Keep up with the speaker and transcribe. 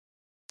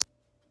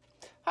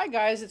Hi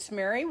guys, it's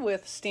Mary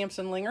with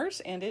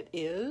Stamps-N-Lingers, and it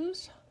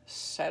is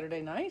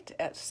Saturday night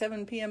at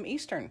 7 p.m.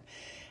 Eastern.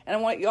 And I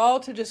want you all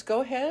to just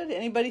go ahead,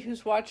 anybody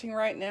who's watching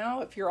right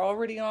now, if you're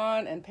already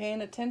on and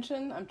paying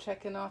attention, I'm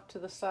checking off to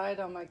the side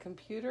on my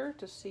computer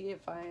to see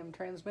if I am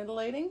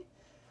transmitilating.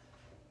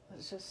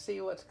 Let's just see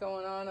what's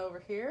going on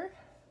over here.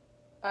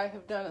 I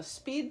have done a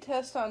speed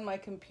test on my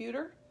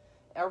computer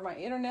or my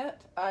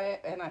internet,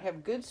 and I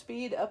have good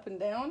speed up and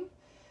down.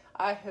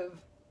 I have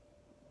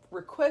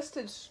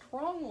requested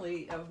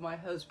strongly of my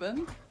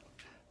husband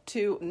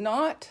to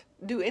not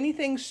do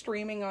anything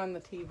streaming on the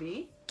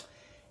TV,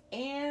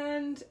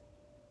 and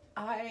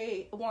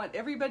I want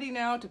everybody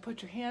now to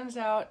put your hands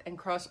out and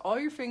cross all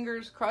your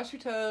fingers, cross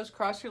your toes,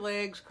 cross your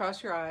legs,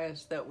 cross your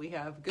eyes, that we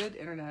have good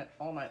internet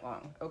all night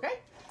long. Okay?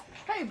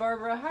 Hey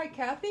Barbara, hi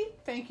Kathy,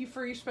 thank you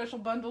for your special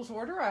bundles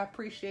order. I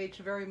appreciate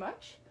you very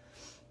much.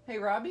 Hey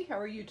Robbie, how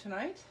are you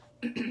tonight?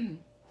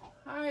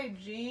 Hi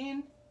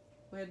Jean.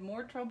 We had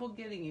more trouble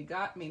getting you.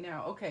 Got me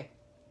now. Okay.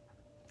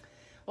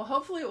 Well,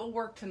 hopefully it will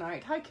work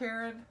tonight. Hi,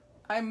 Karen.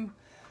 I'm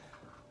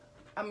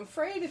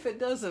afraid if it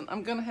doesn't,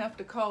 I'm going to have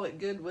to call it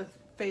good with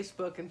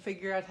Facebook and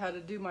figure out how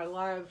to do my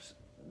lives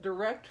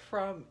direct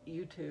from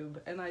YouTube.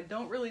 And I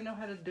don't really know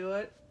how to do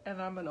it.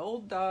 And I'm an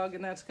old dog,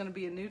 and that's going to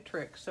be a new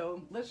trick.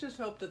 So let's just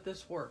hope that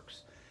this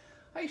works.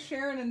 Hi,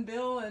 Sharon and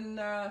Bill and,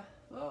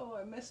 oh,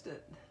 I missed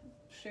it.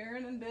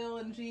 Sharon and Bill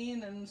and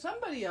Jean and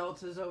somebody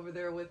else is over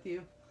there with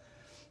you.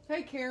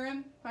 Hey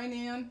Karen, hi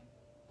Nan,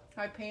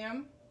 hi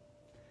Pam.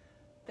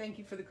 Thank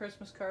you for the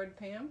Christmas card,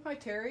 Pam. Hi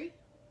Terry.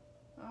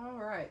 All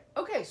right.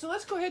 Okay, so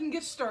let's go ahead and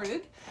get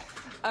started.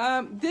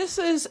 This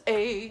is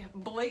a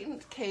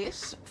blatant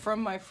case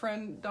from my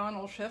friend Dawn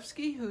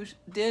Olszewski, who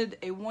did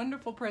a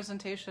wonderful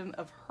presentation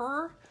of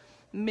her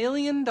 $1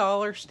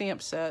 million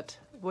stamp set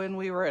when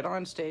we were at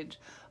Onstage.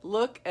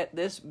 Look at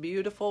this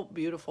beautiful,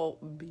 beautiful,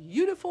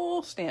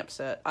 beautiful stamp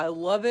set. I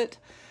love it.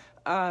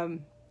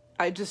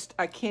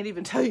 I can't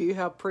even tell you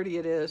how pretty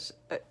it is.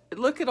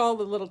 Look at all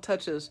the little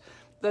touches.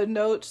 The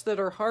notes that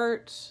are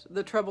hearts,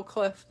 the treble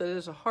clef that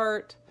is a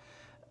heart.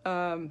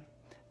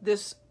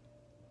 This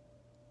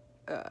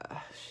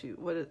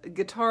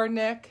guitar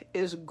neck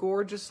is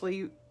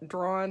gorgeously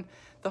drawn.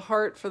 The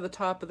heart for the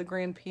top of the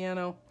grand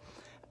piano.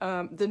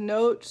 The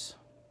notes,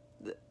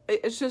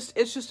 it's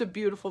just a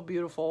beautiful,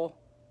 beautiful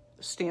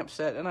stamp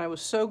set, and I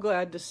was so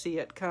glad to see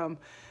it come.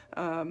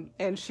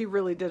 And she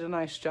really did a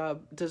nice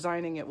job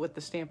designing it with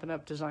the Stampin'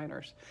 Up!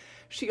 Designers.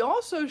 She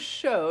also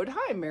showed,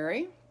 hi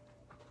Mary,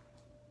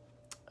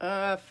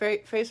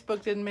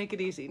 Facebook didn't make it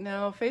easy.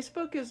 No,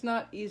 Facebook is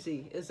not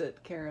easy, is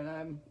it,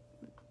 Karen?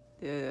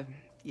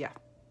 Yeah.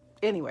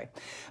 Anyway,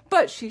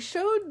 but she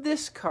showed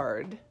this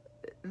card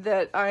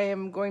that I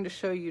am going to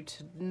show you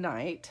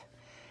tonight,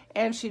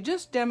 and she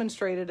just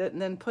demonstrated it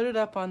and then put it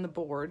up on the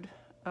board.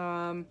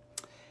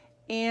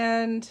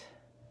 And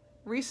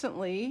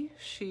recently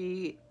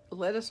she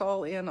let us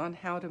all in on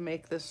how to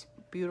make this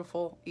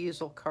beautiful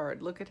easel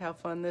card. Look at how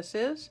fun this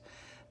is.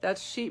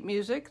 That's sheet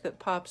music that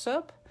pops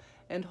up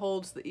and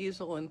holds the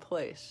easel in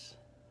place.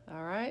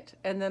 All right,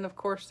 and then of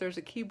course there's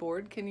a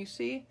keyboard. Can you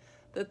see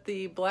that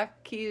the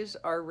black keys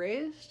are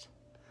raised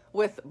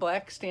with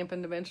black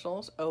Stampin'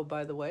 Dimensionals? Oh,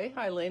 by the way,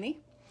 hi Lainey.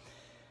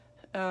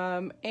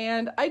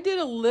 And I did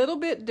a little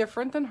bit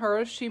different than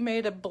hers. She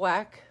made a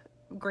black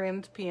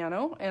grand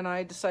piano, and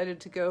I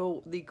decided to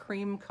go the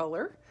cream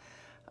color.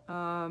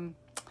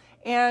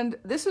 And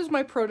this is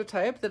my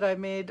prototype that I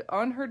made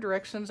on her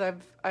directions.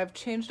 I've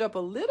changed up a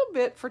little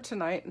bit for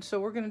tonight, and so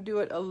we're going to do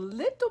it a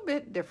little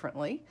bit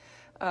differently,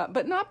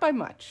 but not by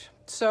much.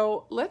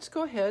 So let's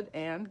go ahead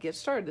and get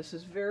started. This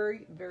is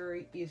very,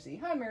 very easy.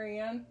 Hi,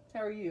 Marianne.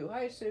 How are you?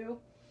 Hi, Sue.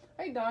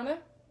 Hi, Donna.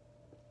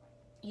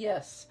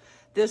 Yes,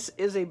 this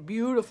is a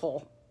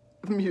beautiful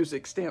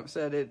music stamp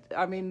set.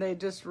 I mean, they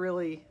just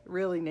really,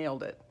 really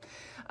nailed it.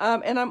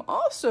 And I'm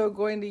also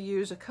going to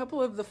use a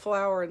couple of the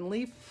flower and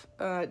leaf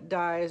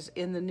dies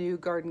in the new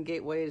Garden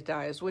Gateways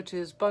dies, which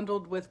is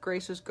bundled with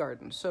Grace's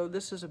Garden. So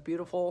this is a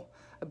beautiful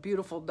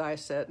die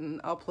set,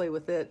 and I'll play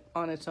with it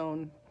on its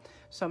own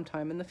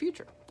sometime in the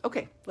future.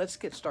 Okay, let's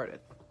get started.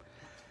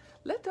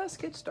 Let us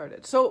get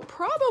started. So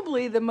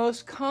probably the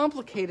most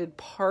complicated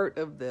part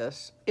of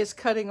this is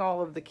cutting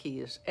all of the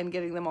keys and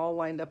getting them all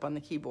lined up on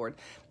the keyboard.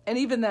 And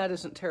even that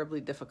isn't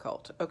terribly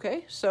difficult,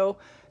 okay? So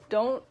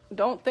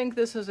don't think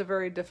this is a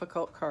very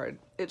difficult card.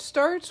 It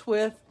starts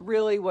with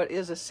really what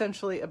is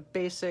essentially a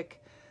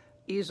basic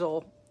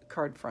easel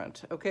card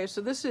front, okay?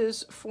 So this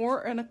is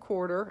 4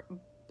 1/4,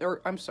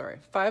 or I'm sorry,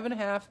 5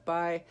 1/2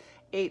 by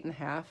 8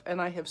 1/2,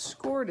 and I have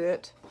scored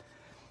it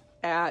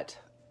at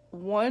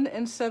 1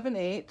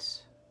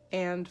 7/8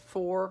 and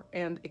 4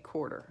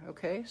 1/4,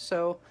 okay?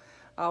 So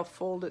I'll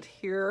fold it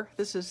here.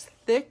 This is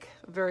thick,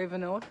 very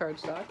vanilla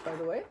cardstock, by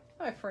the way.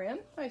 Hi, Fran.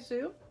 Hi,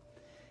 Sue.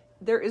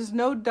 There is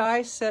no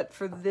die set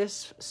for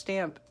this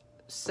stamp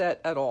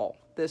set at all.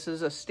 This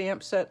is a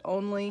stamp set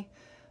only,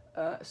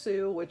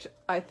 Sue, which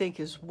I think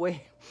is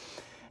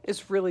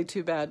really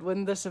too bad.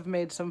 Wouldn't this have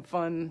made some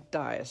fun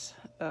dies?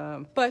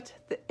 But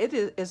it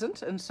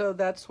isn't, and so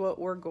that's what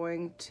we're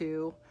going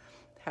to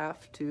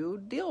have to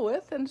deal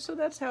with, and so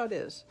that's how it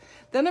is.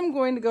 Then I'm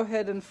going to go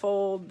ahead and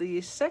fold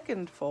the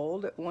second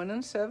fold at 1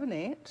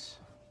 7/8,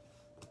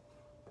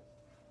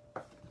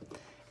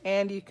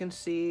 and you can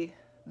see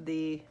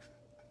the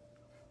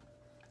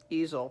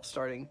easel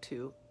starting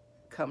to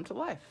come to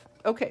life.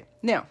 Okay,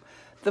 now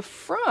the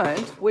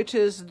front, which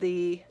is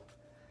the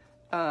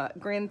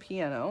grand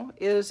piano,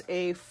 is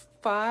a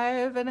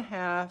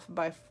 5.5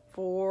 by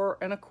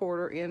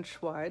 4.25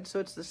 inch wide, so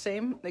it's the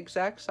same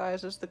exact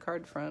size as the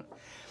card front.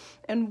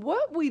 And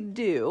what we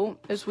do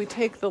is we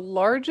take the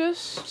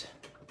largest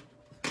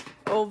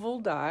oval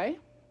die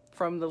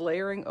from the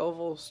Layering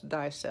Ovals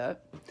die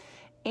set,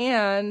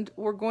 and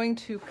we're going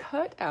to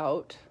cut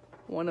out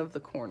one of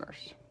the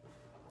corners.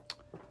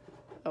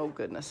 Oh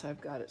goodness,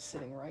 I've got it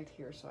sitting right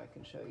here so I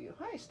can show you.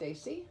 Hi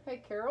Stacy,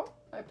 hi Carol,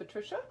 hi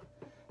Patricia.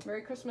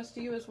 Merry Christmas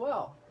to you as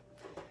well.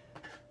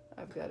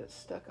 I've got it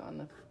stuck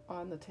on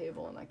the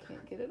table and I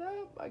can't get it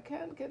up. I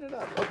can't get it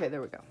up. Okay,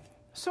 there we go.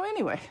 So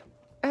anyway,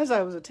 as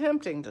I was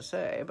attempting to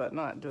say, but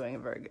not doing a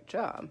very good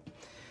job,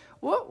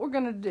 what we're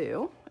going to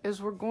do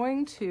is we're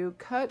going to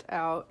cut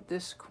out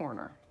this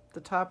corner, the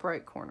top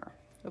right corner,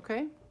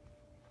 okay?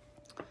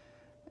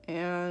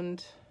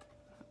 And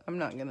I'm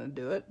not going to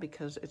do it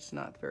because it's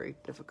not very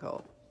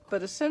difficult.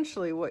 But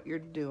essentially what you're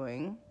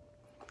doing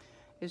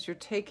is you're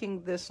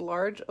taking this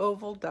large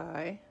oval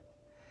die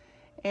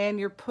and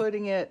you're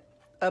putting it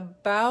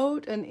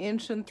about 1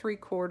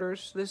 3/4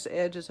 inches. This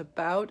edge is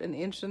about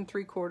 1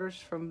 3/4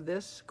 inches from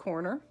this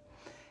corner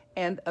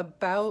and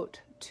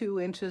about 2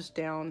 inches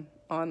down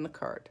on the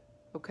card,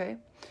 okay?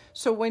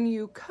 So when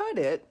you cut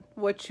it,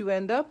 what you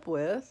end up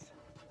with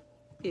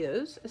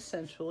is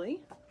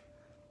essentially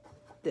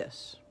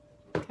this,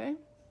 okay?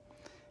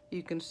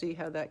 You can see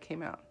how that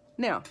came out.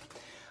 Now,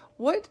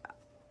 what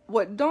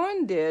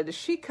Dawn did is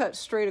she cut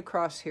straight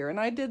across here, and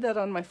I did that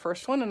on my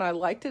first one, and I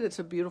liked it. It's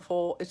a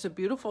beautiful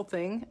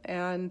thing,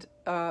 and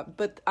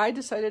but I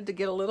decided to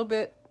get a little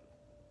bit,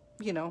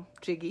 you know,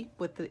 jiggy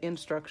with the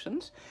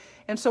instructions.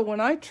 And so when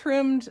I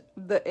trimmed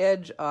the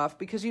edge off,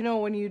 because you know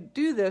when you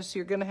do this,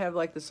 you're going to have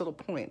like this little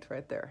point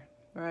right there,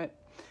 right?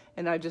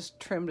 And I just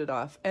trimmed it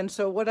off. And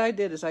so what I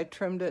did is I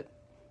trimmed it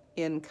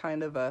in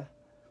kind of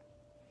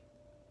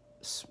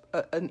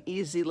an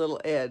easy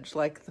little edge,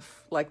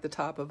 like the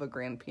top of a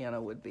grand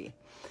piano would be.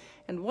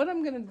 And what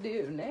I'm going to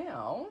do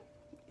now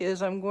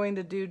is I'm going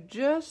to do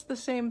just the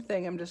same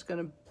thing. I'm just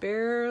going to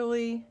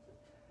barely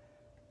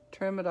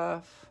trim it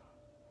off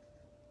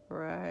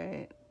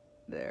right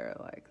there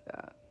like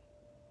that.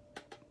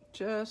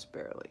 Just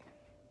barely.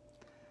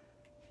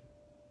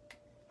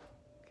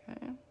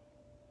 Okay.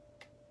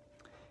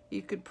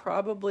 You could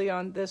probably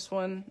on this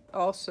one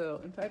also,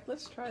 in fact,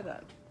 let's try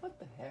that. What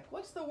the heck?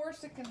 What's the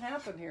worst that can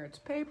happen here? It's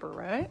paper,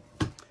 right?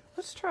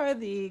 Let's try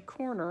the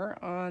corner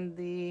on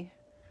the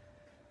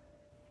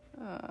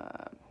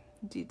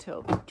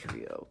detailed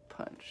trio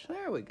punch.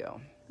 There we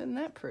go. Isn't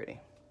that pretty?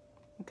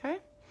 Okay.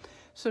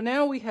 So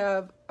now we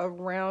have a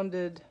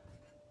rounded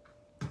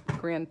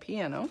grand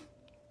piano.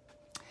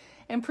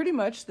 And pretty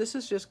much this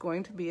is just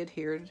going to be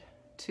adhered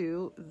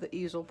to the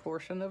easel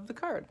portion of the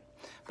card.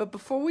 But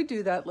before we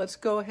do that, let's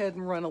go ahead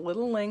and run a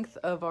little length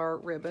of our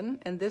ribbon.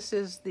 And this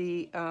is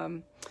the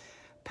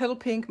Petal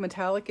Pink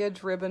Metallic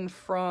Edge ribbon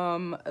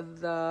from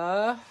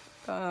the,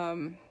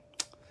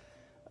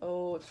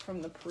 it's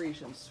from the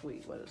Parisian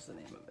Suite. What is the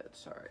name of it?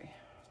 Sorry.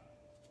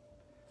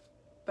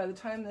 By the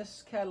time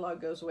this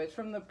catalog goes away, it's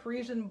from the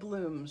Parisian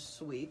Blooms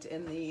Suite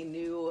in the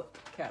new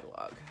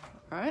catalog.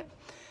 All right.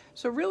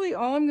 So really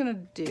all I'm going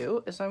to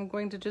do is I'm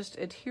going to just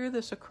adhere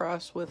this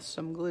across with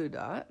some glue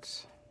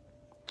dots.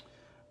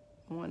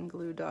 One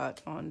glue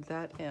dot on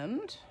that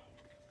end.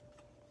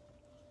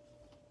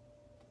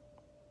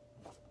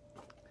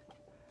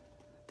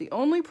 The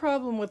only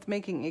problem with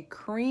making a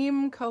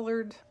cream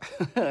colored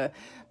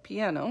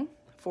piano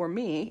for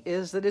me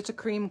is that it's a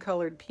cream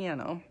colored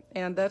piano,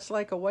 and that's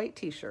like a white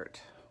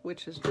t-shirt,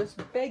 which is just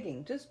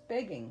begging.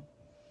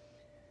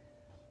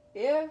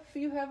 If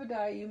you have a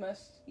die, you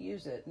must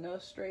use it. No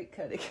straight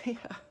cutting.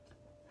 Yeah.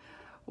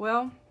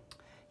 Well,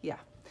 yeah.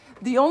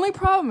 The only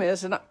problem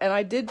is, and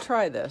I did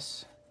try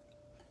this,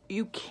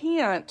 you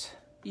can't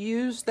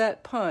use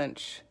that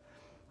punch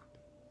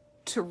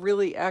to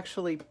really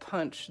actually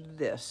punch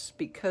this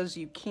because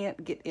you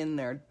can't get in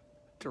there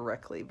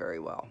directly very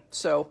well.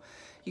 So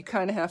you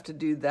kind of have to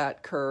do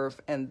that curve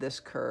and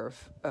this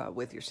curve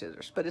with your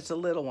scissors. But it's a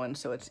little one,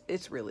 so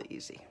it's really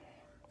easy.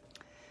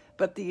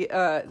 But the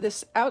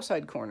this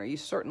outside corner, you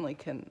certainly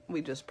can.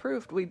 We just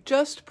proved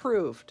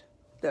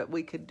that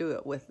we could do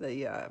it with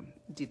the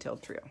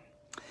detailed trio.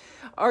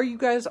 Are you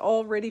guys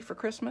all ready for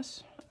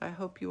Christmas? I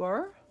hope you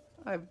are.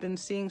 I've been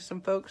seeing some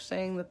folks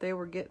saying that they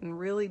were getting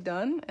really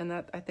done, and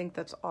I think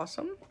that's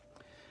awesome.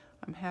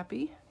 I'm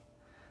happy.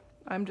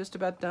 I'm just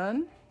about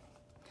done.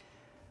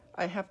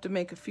 I have to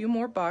make a few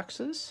more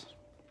boxes.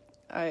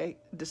 I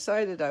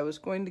decided I was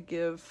going to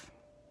give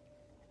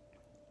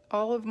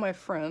all of my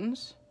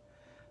friends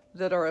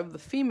that are of the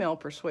female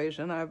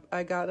persuasion,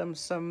 I got them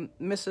some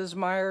Mrs.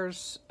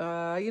 Myers,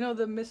 you know,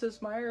 the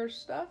Mrs. Myers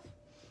stuff?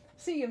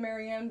 See you,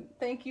 Marianne.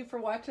 Thank you for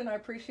watching. I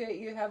appreciate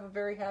you. Have a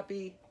very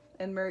happy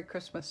and Merry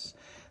Christmas.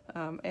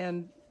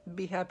 And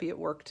be happy at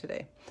work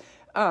today.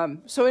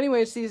 So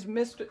anyways, these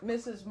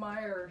Mrs.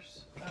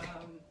 Myers,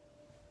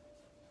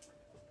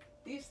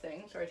 these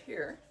things right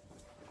here,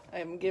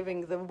 I'm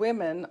giving the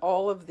women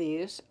all of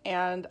these,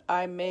 and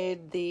I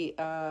made the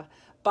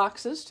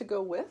boxes to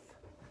go with.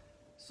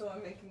 So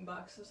I'm making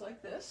boxes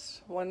like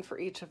this, one for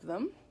each of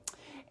them.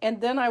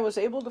 And then I was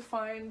able to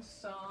find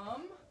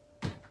some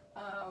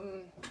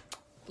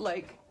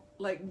like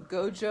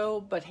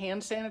Gojo, but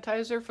hand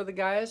sanitizer for the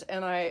guys,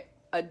 and I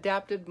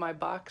adapted my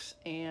box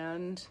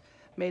and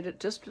made it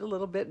just a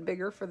little bit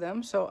bigger for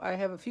them. So I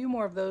have a few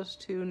more of those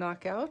to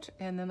knock out,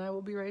 and then I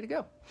will be ready to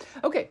go.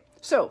 Okay,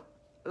 so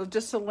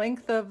just the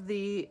length of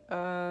the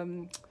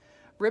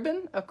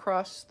ribbon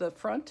across the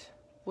front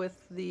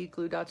with the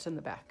glue dots in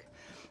the back.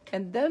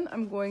 And then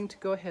I'm going to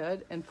go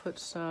ahead and put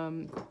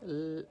some,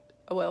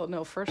 well,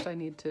 no, first I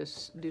need to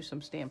do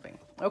some stamping.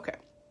 Okay.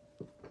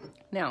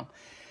 Now,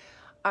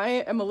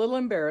 I am a little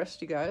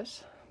embarrassed, you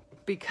guys,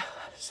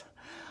 because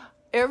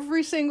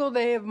every single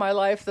day of my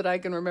life that I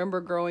can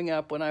remember growing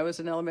up when I was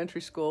in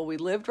elementary school, we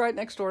lived right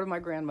next door to my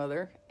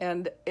grandmother.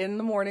 And in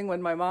the morning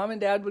when my mom and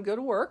dad would go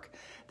to work,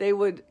 they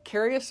would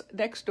carry us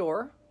next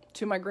door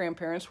to my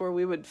grandparents where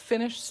we would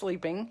finish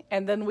sleeping.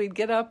 And then we'd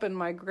get up and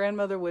my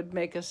grandmother would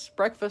make us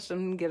breakfast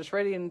and get us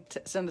ready and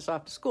send us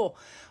off to school.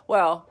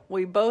 Well,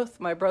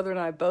 my brother and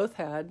I both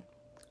had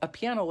a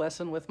piano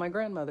lesson with my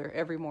grandmother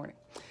every morning.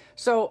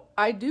 So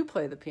I do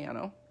play the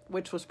piano,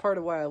 which was part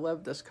of why I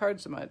loved this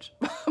card so much.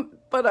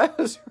 But I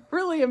was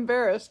really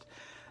embarrassed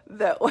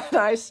that when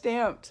I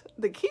stamped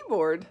the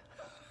keyboard,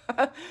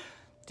 do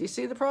you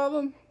see the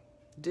problem?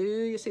 Do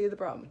you see the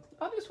problem?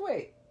 I'll just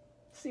wait,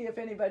 see if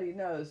anybody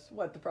knows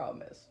what the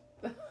problem is.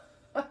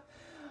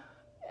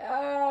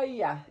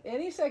 Yeah,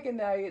 any second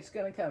now it's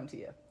going to come to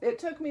you. It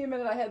took me a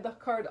minute. I had the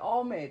card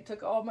all made,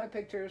 took all my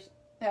pictures,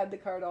 had the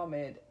card all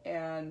made.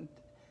 And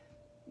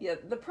yeah,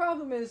 the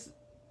problem is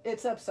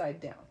it's upside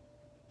down.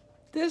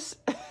 This...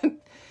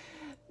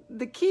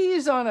 The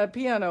keys on a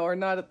piano are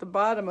not at the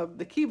bottom of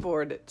the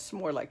keyboard. It's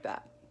more like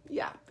that.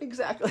 Yeah,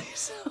 exactly.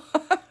 So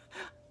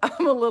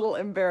I'm a little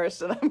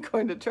embarrassed, and I'm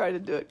going to try to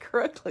do it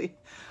correctly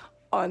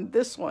on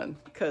this one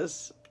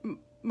because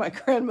my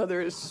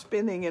grandmother is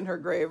spinning in her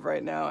grave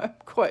right now. I'm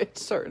quite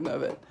certain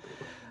of it.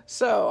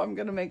 So I'm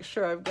going to make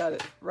sure I've got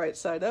it right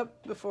side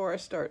up before I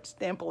start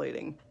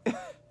stampulating.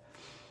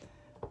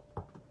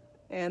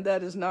 And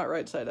that is not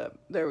right side up.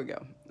 There we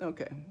go.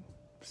 Okay.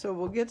 So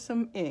we'll get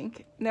some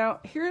ink. Now,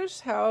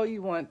 here's how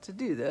you want to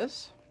do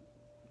this.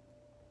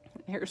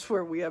 Here's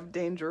where we have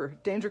danger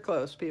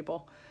close,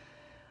 people.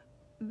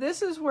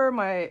 This is where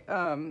my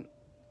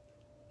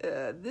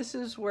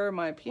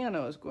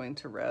piano is going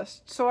to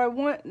rest. So I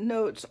want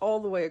notes all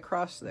the way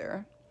across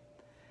there.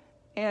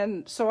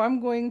 And so I'm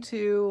going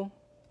to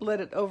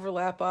let it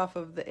overlap off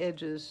of the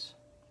edges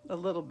a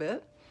little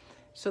bit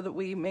so that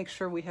we make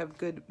sure we have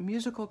good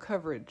musical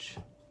coverage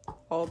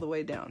all the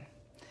way down.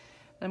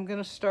 I'm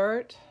going to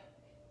start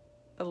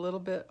a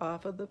little bit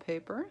off of the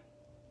paper.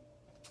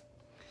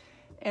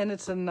 And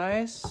it's a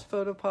nice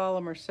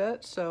photopolymer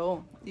set,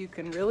 so you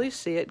can really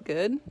see it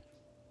good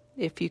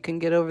if you can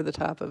get over the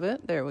top of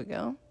it. There we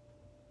go.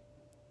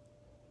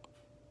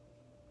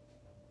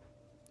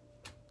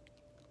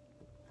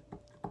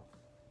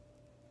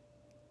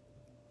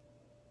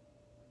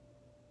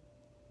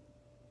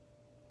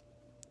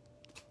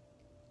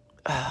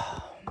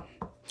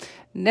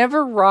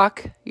 Never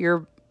rock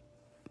your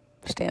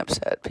stamp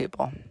set,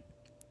 people.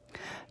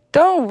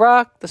 Don't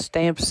rock the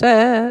stamp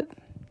set.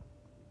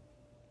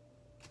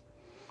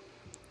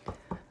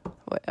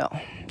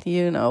 Well,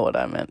 you know what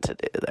I meant to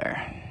do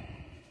there.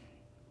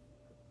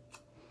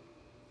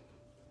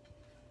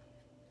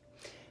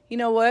 You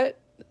know what?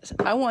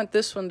 I want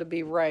this one to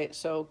be right,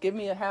 so give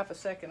me a half a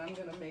second. I'm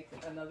going to make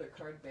another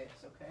card base,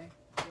 okay?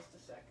 Just a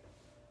second.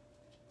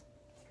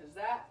 Because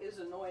that is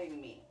annoying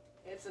me.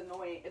 It's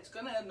annoying. It's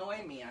going to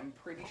annoy me. I'm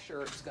pretty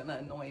sure it's going to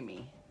annoy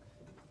me.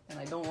 And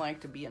I don't like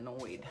to be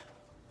annoyed.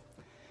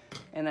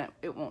 And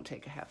it won't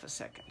take a half a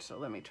second. So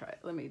let me try it.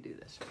 Let me do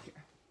this right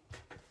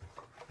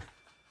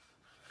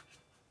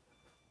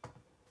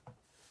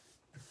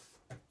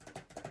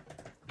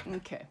here.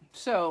 Okay.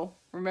 So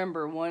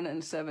remember 1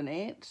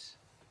 7/8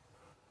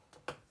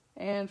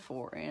 and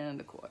 4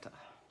 1/4.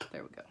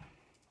 There we go.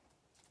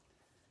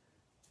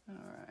 All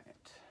right.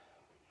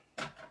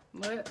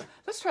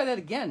 Let's try that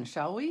again,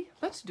 shall we?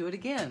 Let's do it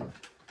again.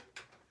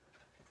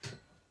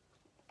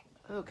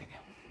 Okay.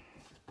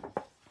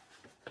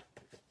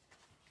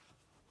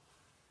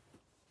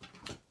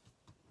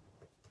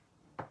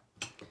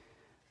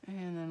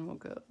 And then we'll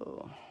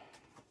go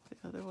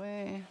the other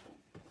way.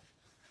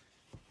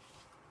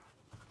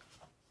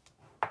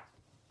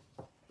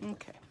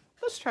 Okay,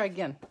 let's try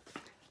again.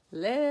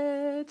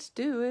 Let's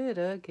do it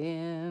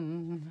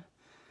again.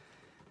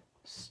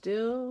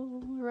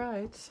 Still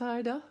right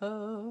side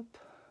up.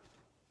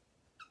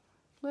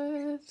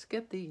 Let's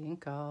get the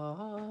ink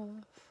off.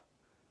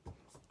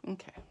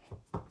 Okay.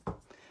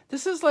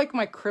 This is like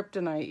my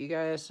kryptonite, you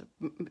guys.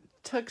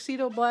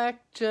 Tuxedo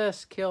black,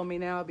 just kill me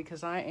now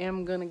because I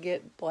am going to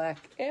get black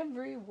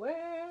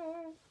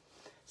everywhere.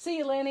 See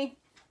you, Lenny.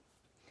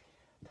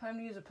 Time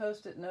to use a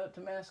Post-it note to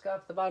mask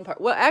off the bottom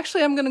part. Well,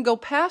 actually, I'm going to go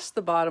past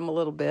the bottom a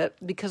little bit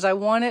because I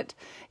want it,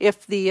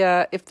 if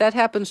that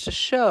happens to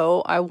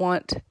show, I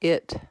want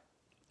it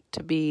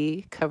to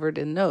be covered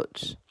in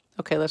notes.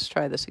 Okay, let's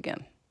try this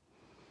again.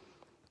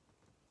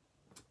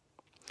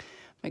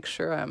 Make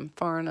sure I'm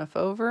far enough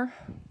over.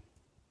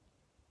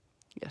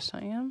 Yes,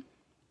 I am.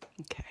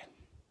 Okay.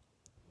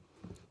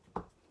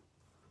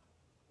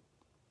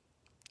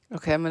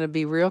 Okay, I'm going to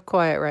be real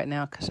quiet right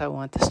now because I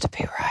want this to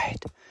be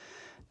right.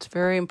 It's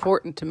very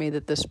important to me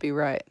that this be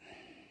right.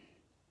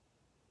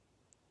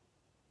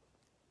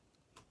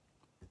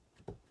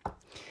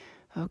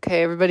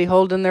 Okay, everybody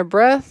holding their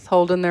breath,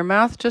 holding their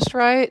mouth just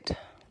right.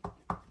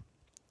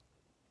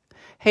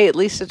 Hey, at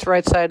least it's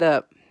right side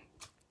up.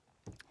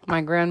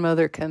 My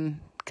grandmother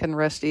can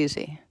rest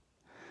easy.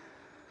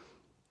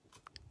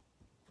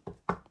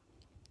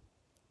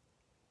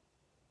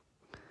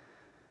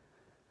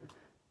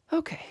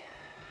 Okay.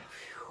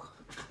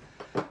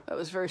 Whew. That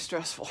was very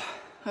stressful.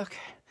 Okay.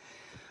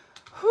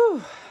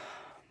 Whew.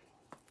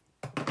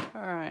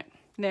 All right.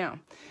 Now,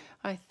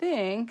 I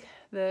think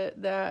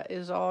that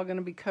is all going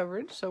to be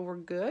covered, so we're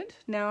good.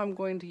 Now I'm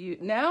going to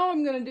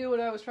do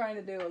what I was trying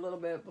to do a little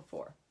bit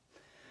before.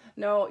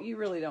 No, you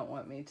really don't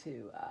want me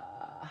to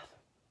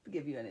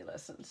give you any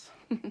lessons.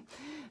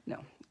 No.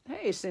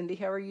 Hey, Cindy,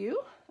 how are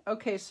you?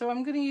 Okay, so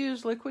I'm going to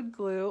use liquid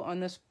glue on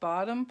this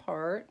bottom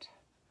part,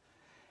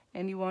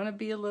 and you want to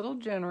be a little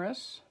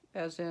generous,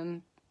 as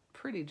in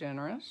pretty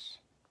generous,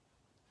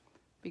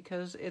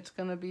 because it's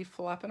going to be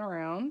flopping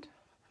around,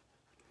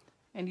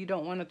 and you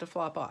don't want it to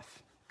flop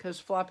off, because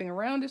flopping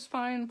around is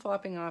fine,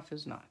 flopping off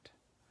is not.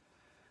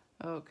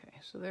 Okay,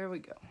 so there we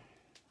go.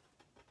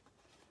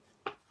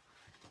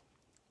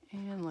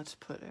 And let's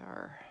put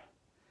our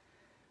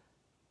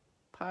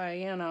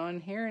piano on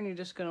here, and you're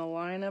just going to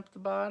line up the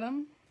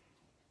bottom,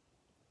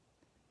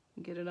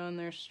 get it on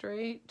there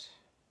straight,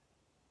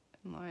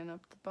 and line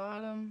up the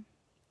bottom.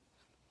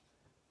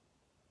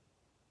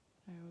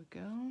 There we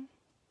go.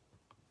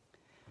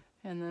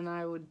 And then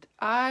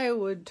I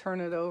would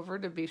turn it over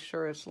to be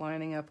sure it's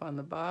lining up on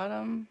the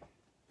bottom,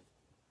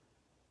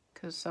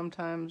 because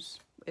sometimes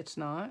it's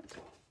not.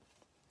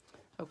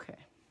 Okay,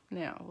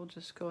 now we'll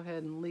just go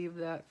ahead and leave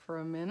that for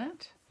a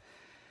minute,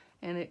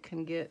 and it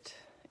can get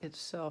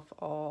itself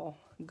all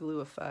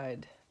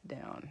gluified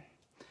down.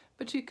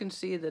 But you can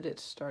see that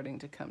it's starting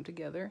to come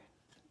together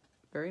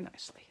very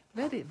nicely.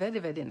 Very, very,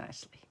 very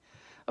nicely.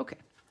 Okay,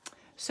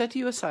 set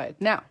you aside.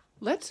 Now,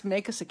 let's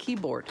make us a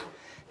keyboard.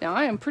 Now,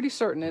 I am pretty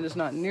certain it is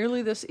not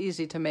nearly this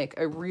easy to make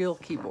a real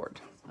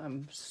keyboard.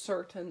 I'm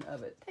certain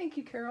of it. Thank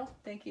you, Carol.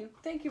 Thank you.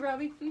 Thank you,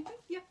 Robbie.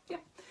 Yeah.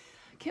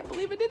 Can't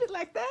believe I did it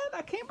like that.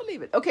 I can't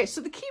believe it. Okay,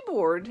 so the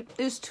keyboard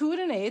is 2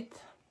 1/8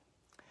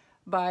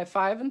 by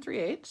 5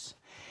 3/8.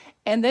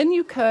 And then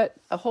you cut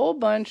a whole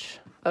bunch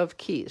of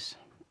keys.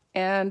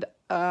 And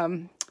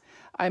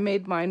I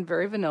made mine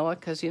very vanilla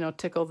because,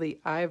 tickle the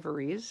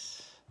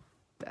ivories.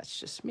 That's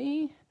just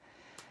me.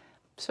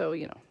 So,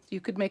 you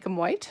could make them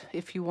white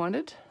if you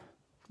wanted.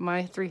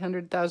 My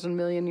 300,000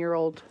 million year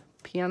old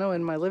piano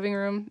in my living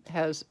room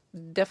has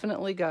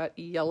definitely got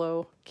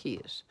yellow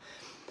keys.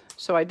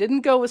 So I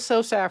didn't go with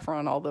So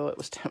Saffron, although it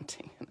was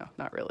tempting. No,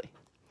 not really.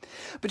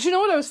 But you know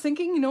what I was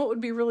thinking? You know what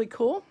would be really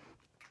cool?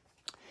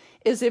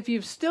 Is if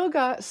you've still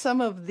got some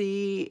of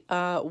the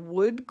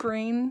wood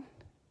grain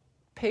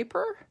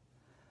paper,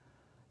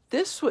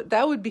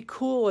 that would be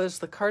cool as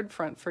the card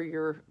front for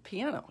your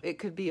piano. It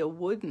could be a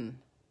wooden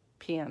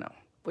piano,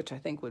 which I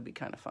think would be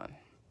kind of fun.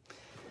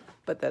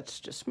 But that's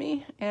just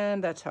me,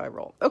 and that's how I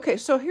roll. Okay,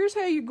 so here's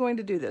how you're going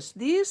to do this.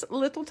 These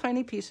little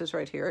tiny pieces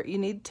right here, you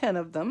need 10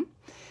 of them,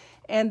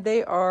 and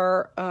they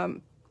are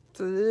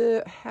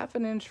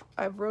 1/2 inch.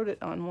 I wrote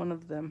it on one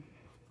of them.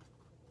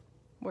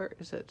 Where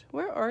is it?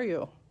 Where are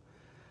you?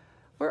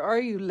 Where are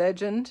you,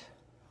 legend?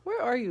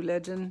 Where are you,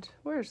 legend?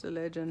 Where's the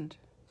legend?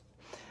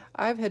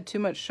 I've had too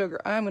much sugar.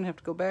 I'm going to have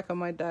to go back on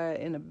my diet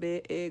in a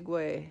big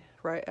way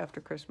right after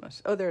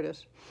Christmas. Oh, there it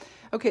is.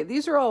 Okay,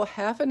 these are all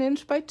 1/2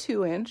 inch by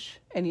 2 inch,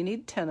 and you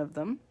need 10 of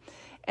them.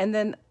 And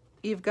then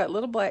you've got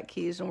little black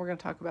keys, and we're going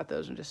to talk about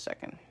those in just a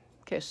second.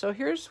 Okay, so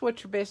here's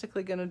what you're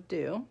basically going to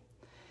do.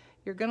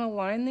 You're going to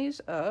line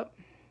these up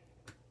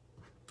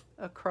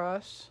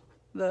across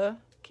the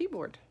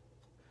keyboard.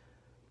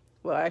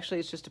 Well, actually,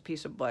 it's just a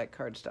piece of black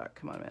cardstock.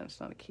 Come on, man, it's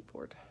not a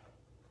keyboard.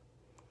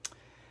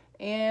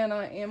 And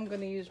I am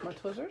going to use my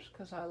tweezers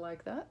because I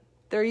like that.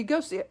 There you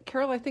go. See,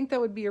 Carol, I think that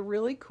would be a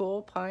really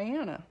cool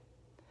piano.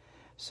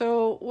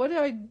 So what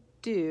I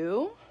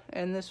do,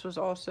 and this was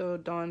also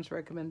Dawn's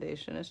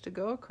recommendation, is to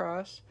go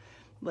across,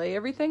 lay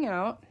everything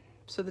out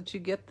so that you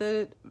get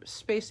the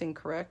spacing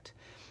correct.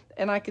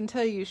 And I can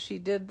tell you she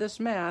did this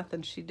math,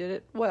 and she did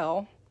it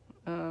well.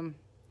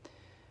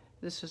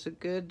 This is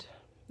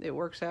it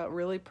works out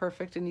really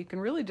perfect, and you can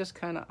really just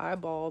kind of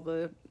eyeball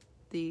the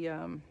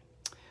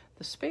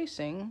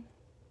spacing,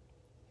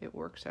 It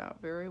works out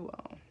very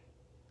well.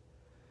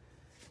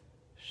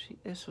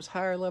 This was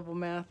higher level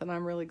math, and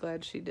I'm really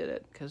glad she did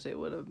it, because it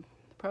would have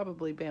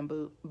probably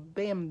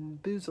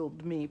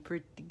bamboozled me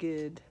pretty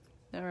good.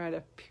 All right, I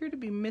appear to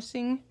be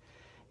missing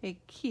a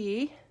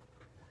key.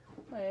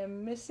 I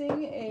am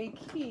missing a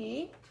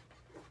key.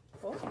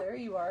 Oh, there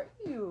you are,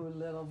 you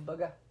little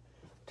bugger.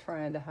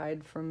 Trying to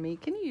hide from me.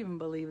 Can you even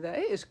believe that?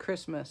 It is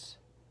Christmas.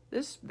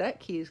 That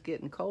key is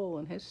getting coal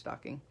in his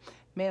stocking.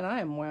 Man, I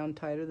am wound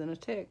tighter than a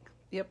tick.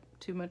 Yep,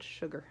 too much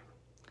sugar.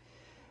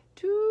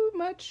 Too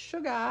much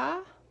sugar.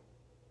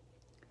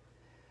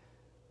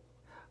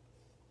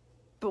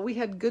 But we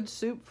had good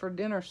soup for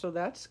dinner, so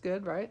that's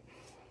good, right?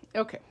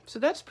 Okay, so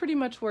that's pretty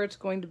much where it's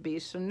going to be.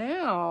 So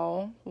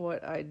now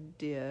what I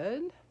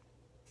did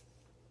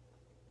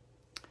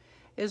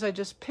is I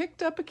just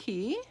pick up a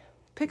key,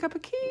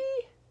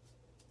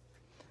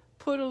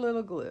 put a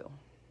little glue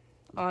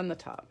on the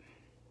top,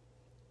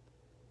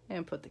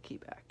 and put the key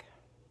back.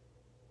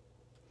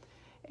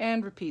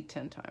 And repeat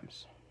 10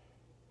 times.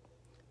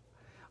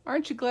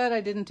 Aren't you glad I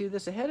didn't do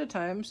this ahead of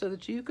time so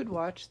that you could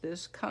watch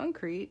this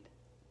concrete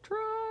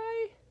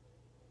dry?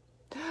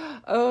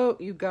 Oh,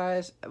 you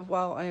guys,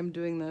 while I am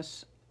doing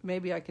this,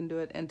 maybe I can do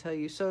it and tell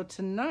you. So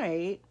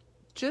tonight,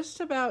 just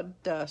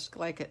about dusk,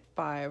 like at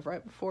 5,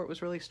 right before it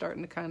was really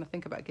starting to kind of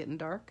think about getting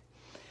dark,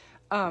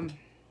 I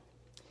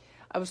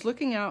was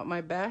looking out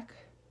my back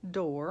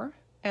door,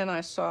 and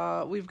I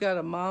saw we've got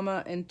a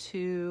mama and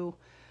 2,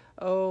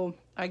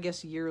 I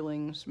guess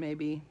yearlings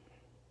maybe.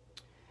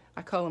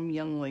 I call them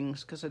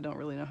younglings because I don't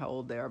really know how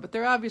old they are, but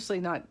they're obviously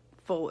not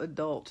full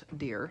adult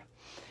deer.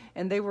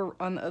 And they were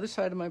on the other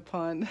side of my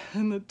pond,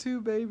 and the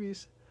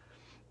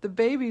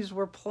babies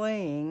were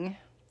playing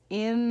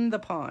in the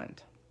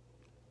pond.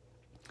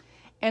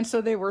 And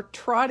so they were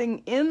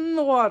trotting in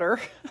the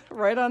water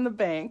right on the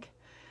bank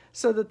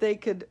so that they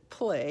could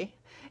play.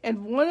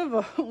 And one of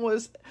them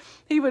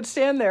he would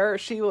stand there, or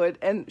she would,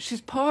 and she's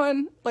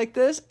pawing like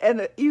this,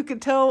 and you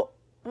could tell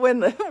when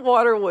the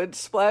water would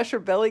splash her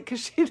belly because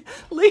she'd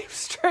leap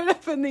straight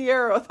up in the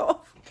air with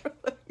all I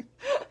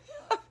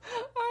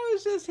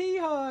was just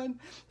hee-hawing.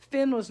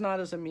 Finn was not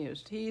as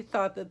amused. He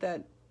thought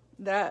that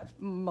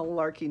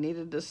malarkey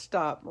needed to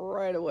stop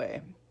right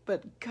away.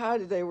 But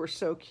God, they were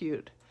so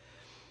cute.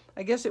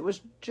 I guess it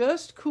was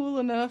just cool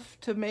enough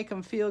to make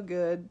them feel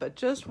good, but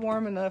just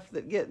warm enough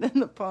that getting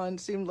in the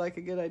pond seemed like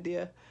a good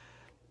idea.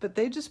 But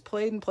they just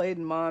played,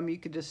 and Mom, you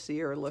could just see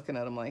her looking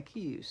at them like,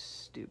 you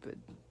silly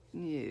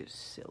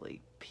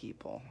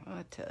people.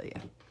 I tell you.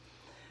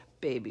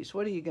 Babies,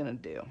 what are you going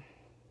to do?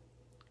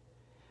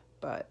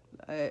 But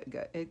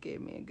it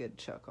gave me a good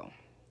chuckle.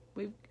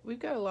 We've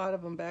got a lot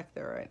of them back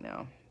there right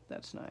now.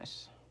 That's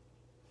nice.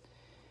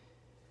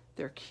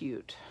 They're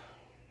cute.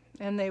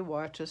 And they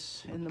watch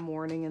us in the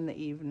morning and the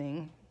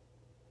evening.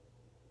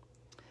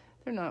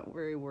 They're not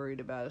very worried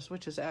about us,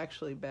 which is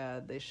actually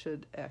bad. They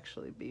should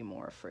actually be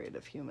more afraid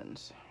of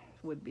humans.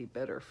 Would be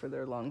better for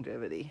their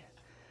longevity.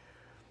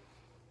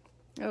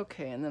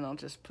 Okay, and then I'll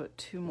just put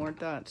 2 more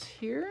dots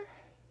here.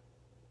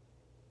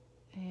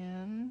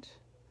 And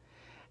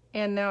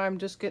now I'm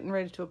just getting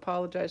ready to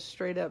apologize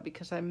straight up,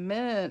 because I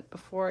meant,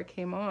 before I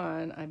came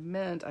on,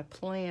 I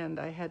planned,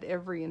 I had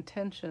every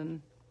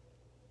intention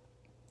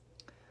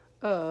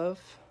of,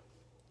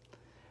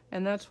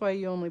 and that's why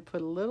you only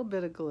put a little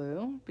bit of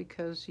glue,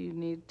 because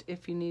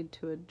if you need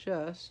to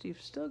adjust,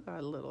 you've still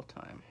got a little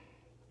time.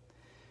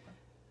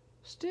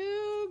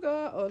 Still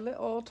got a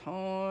little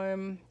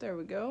time. There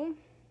we go.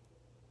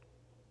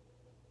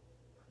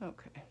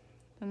 Okay.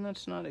 And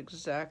that's not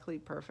exactly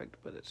perfect,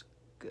 but it's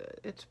good.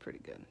 It's pretty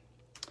good.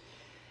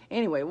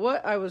 Anyway,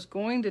 what I was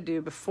going to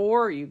do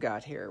before you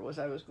got here was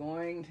I was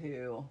going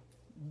to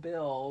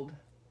build...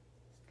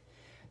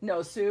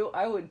 No, Sue,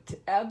 I would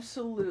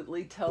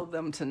absolutely tell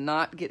them to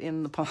not get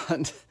in the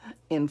pond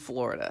in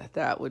Florida.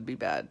 That would be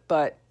bad.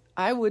 But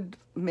I would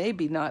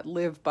maybe not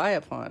live by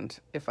a pond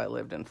if I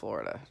lived in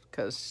Florida,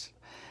 because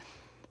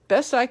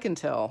best I can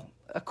tell,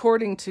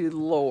 according to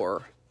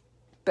lore,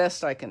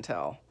 best I can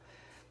tell,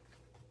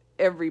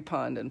 every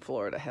pond in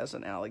Florida has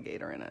an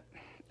alligator in it.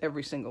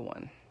 Every single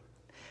one.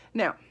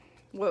 Now,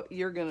 what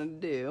you're going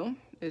to do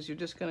is you're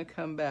just going to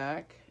come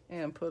back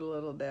and put a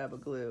little dab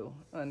of glue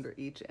under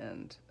each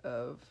end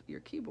of your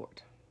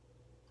keyboard.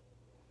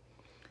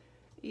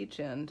 Each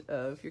end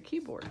of your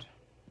keyboard,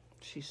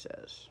 she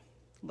says,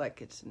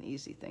 like it's an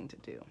easy thing to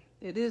do.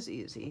 It is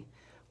easy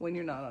when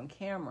you're not on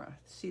camera.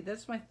 See,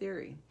 that's my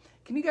theory.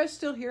 Can you guys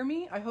still hear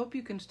me? I hope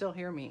you can still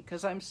hear me,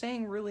 because I'm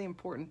saying really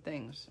important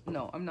things.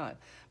 No, I'm not.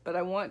 But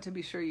I want to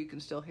be sure you can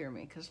still hear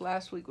me, because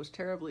last week was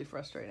terribly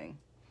frustrating.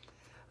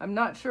 I'm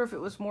not sure if it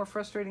was more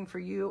frustrating for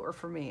you or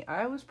for me.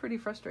 I was pretty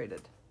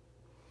frustrated.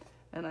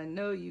 And I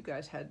know you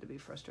guys had to be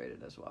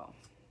frustrated as well.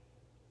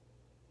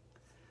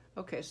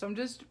 Okay, so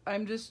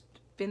I'm just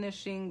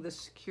finishing the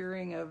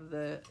securing of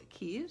the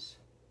keys,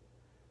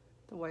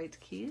 the white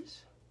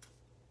keys.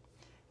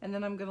 And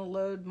then I'm going to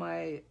load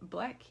my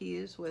black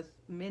keys with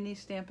mini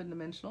Stampin'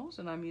 Dimensionals,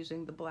 and I'm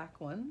using the black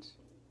ones.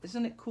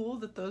 Isn't it cool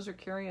that those are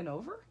carrying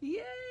over?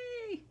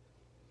 Yay!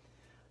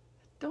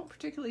 don't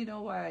particularly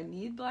know why I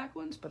need black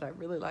ones, but I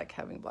really like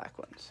having black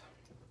ones.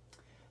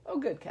 Oh,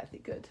 good, Kathy,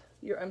 good.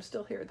 I'm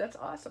still here. That's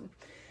awesome.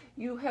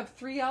 You have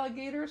 3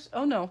 alligators?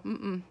 Oh, no.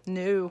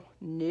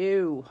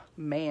 No,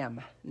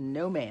 ma'am.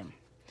 No, ma'am.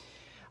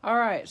 All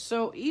right,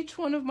 so each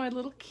one of my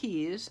little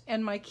keys,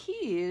 and my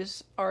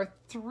keys are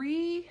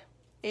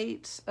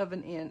 3/8 of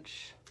an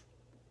inch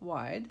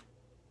wide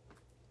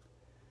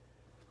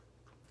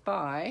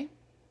by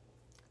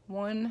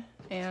 1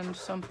 and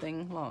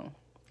something long,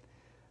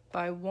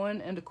 by 1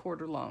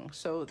 1/4 long.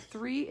 So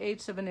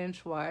 3/8 of an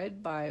inch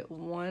wide by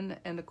 1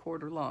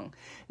 1/4 long.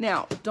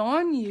 Now,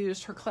 Dawn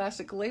used her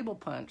classic label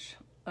punch,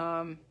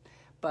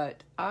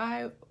 but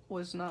I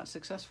was not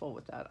successful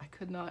with that. I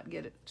could not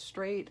get it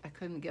straight. I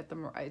couldn't get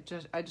them. I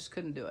just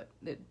couldn't do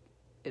it.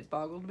 It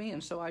boggled me,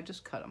 and so I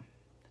just cut them,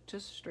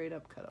 just straight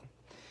up cut them.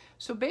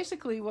 So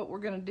basically, what we're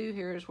going to do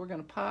here is we're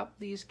going to pop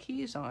these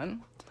keys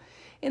on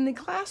in the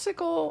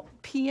classical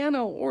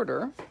piano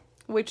order,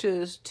 which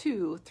is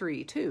 2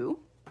 3 2.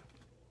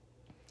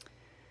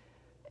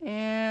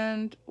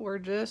 And we're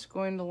just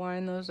going to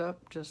line those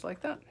up just like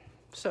that.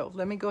 So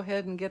let me go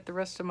ahead and get the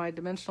rest of my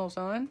dimensionals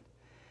on.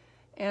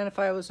 And if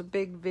I was a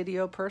big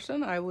video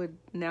person, I would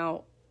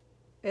now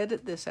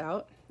edit this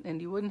out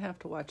and you wouldn't have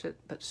to watch it.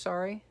 But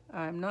sorry,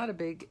 I'm not a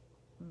big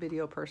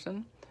video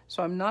person,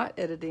 so I'm not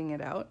editing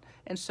it out.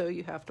 And so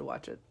you have to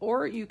watch it.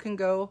 Or you can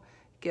go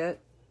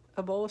get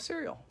a bowl of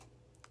cereal,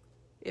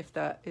 if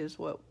that is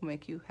what will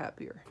make you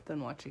happier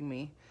than watching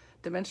me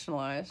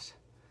dimensionalize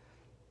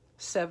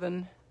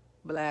 7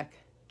 black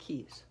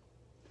keys.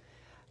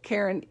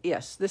 Karen,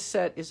 yes, this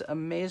set is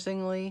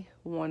amazingly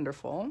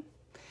wonderful.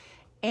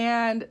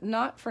 And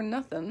not for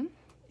nothing,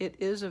 it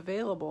is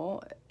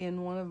available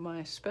in one of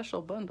my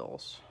special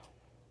bundles.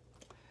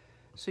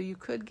 So you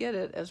could get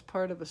it as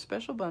part of a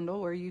special bundle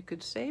where you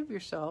could save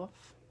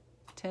yourself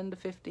 10 to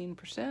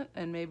 15%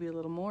 and maybe a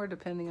little more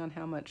depending on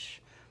how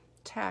much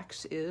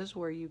tax is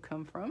where you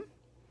come from.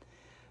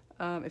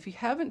 If you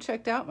haven't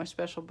checked out my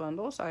special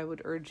bundles, I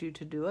would urge you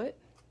to do it.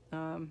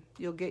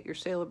 You'll get your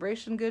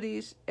celebration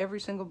goodies. Every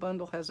single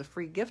bundle has a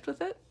free gift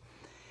with it.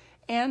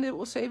 And it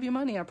will save you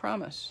money, I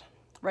promise.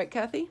 Right,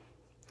 Kathy?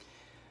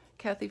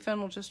 Kathy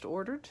Fennell just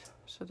ordered,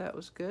 so that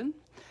was good.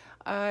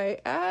 I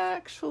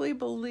actually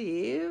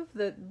believe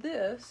that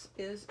this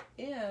is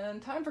in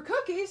time for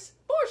cookies.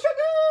 More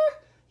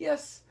sugar!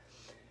 Yes,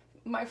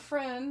 my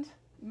friend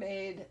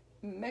made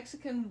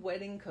Mexican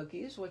wedding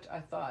cookies, which I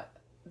thought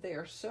they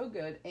are so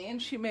good.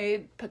 And she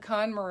made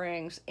pecan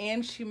meringues,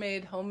 and she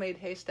made homemade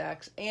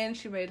haystacks, and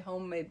she made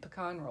homemade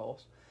pecan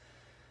rolls.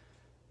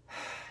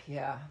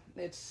 Yeah,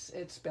 it's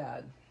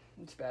bad.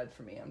 It's bad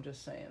for me, I'm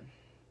just saying.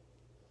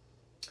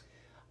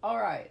 All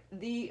right,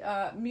 the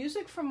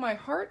music from my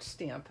heart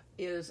stamp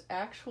is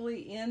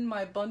actually in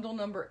my bundle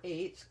number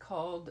 8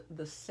 called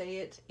the Say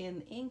It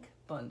in Ink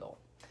bundle.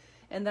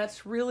 And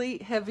that's really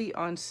heavy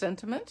on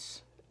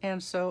sentiments,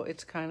 and so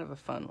it's kind of a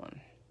fun one.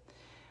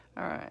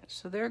 All right,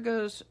 so there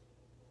goes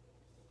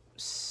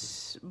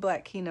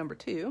black key number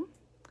 2.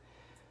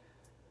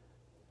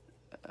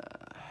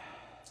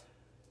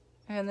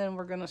 And then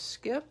we're gonna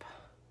skip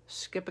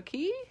a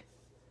key.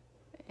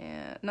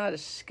 And not a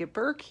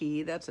skipper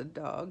key, that's a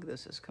dog.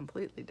 This is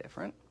completely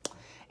different.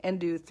 And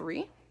do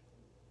 3.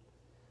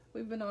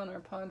 We've been on our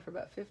pond for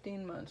about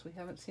 15 months. We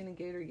haven't seen a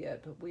gator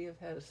yet, but we have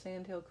had a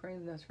sandhill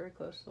crane nest very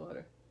close to the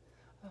water.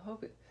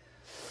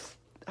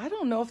 I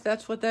don't know if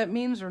that's what that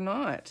means or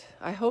not.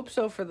 I hope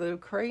so for the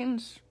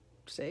crane's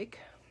sake,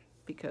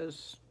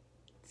 because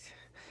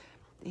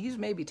he's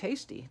maybe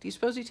tasty. Do you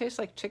suppose he tastes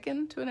like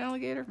chicken to an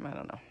alligator? I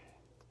don't know.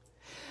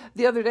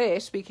 The other day,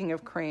 speaking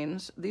of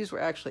cranes, these were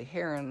actually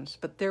herons,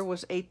 but there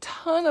was a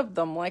ton of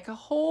them, like a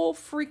whole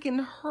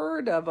freaking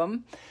herd of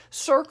them,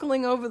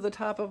 circling over the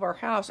top of our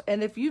house.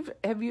 And have you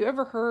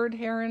ever heard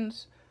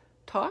herons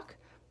talk?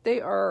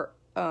 They are,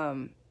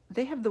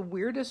 they have the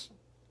weirdest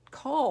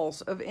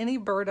calls of any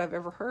bird I've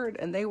ever heard,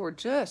 and they were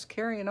just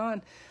carrying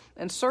on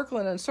and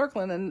circling and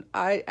circling. And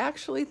I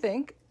actually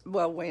think,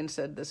 well, Wayne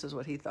said this is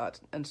what he thought,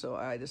 and so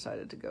I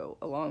decided to go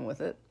along with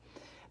it,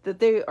 that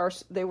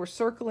they were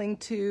circling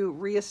to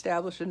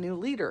reestablish a new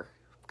leader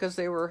because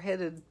they were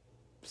headed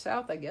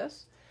south, I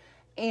guess.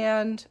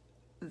 And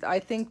I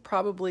think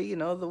probably, you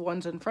know, the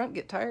ones in front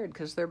get tired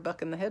because they're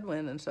bucking the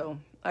headwind. And so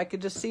I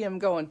could just see them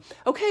going,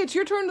 okay, it's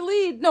your turn to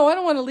lead. No, I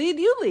don't want to lead.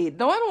 You lead.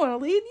 No, I don't want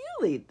to lead. You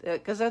lead.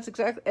 Because that's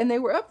exactly, and they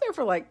were up there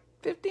for like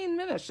 15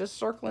 minutes just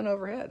circling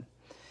overhead.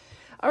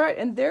 All right,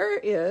 and there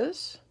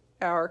is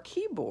our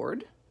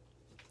keyboard.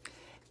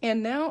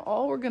 And now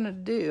all we're going to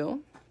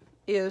do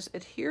is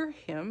adhere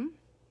him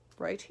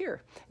right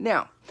here.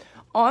 Now,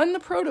 on the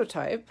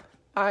prototype,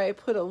 I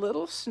put a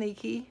little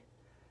sneaky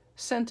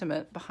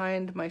sentiment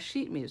behind my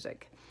sheet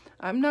music.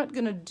 I'm not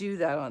going to do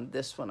that on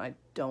this one, I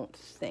don't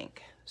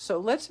think. So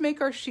let's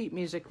make our sheet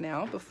music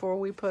now before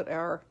we put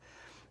our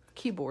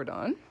keyboard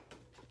on.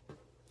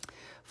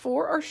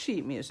 For our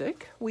sheet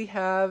music, we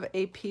have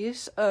a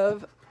piece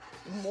of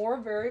more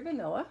Very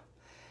Vanilla,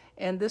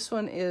 and this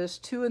one is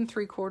 2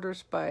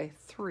 3/4 by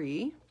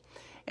 3.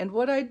 And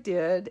what I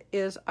did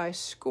is I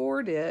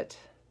scored it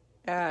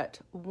at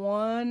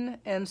 1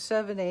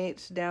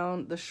 7/8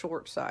 down the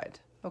short side,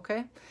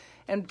 okay?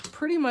 And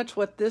pretty much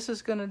what this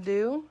is going to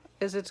do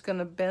is it's going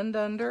to bend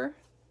under,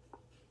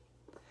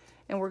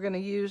 and we're going to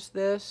use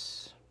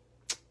this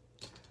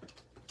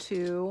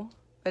to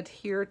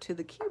adhere to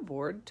the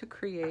keyboard to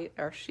create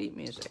our sheet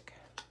music,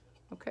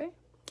 okay?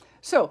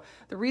 So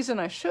the reason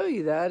I show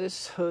you that is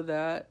so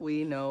that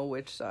we know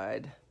which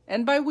side,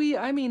 and by we,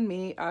 I mean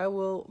me, I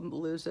will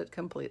lose it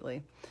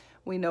completely.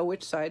 We know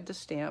which side to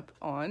stamp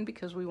on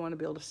because we want to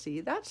be able to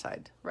see that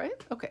side,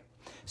 right? Okay,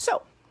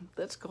 so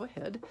let's go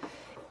ahead.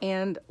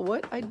 And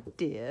what I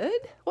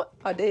did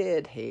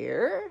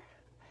here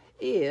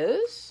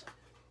is,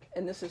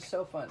 and this is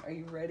so fun. Are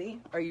you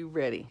ready? Are you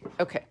ready?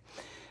 Okay,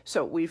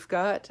 so we've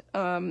got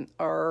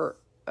our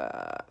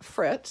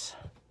frets,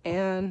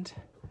 and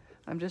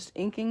I'm just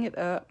inking it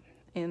up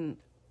in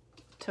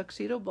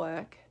tuxedo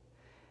black.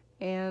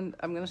 And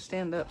I'm going to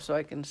stand up so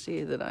I can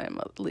see that I am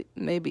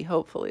maybe,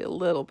 hopefully, a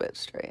little bit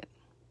straight.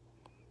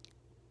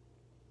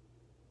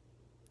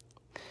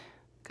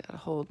 Got to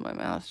hold my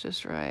mouth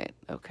just right.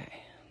 Okay.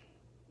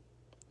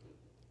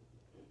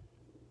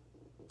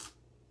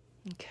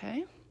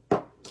 Okay.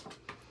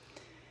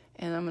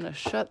 And I'm going to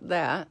shut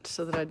that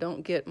so that I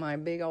don't get my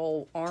big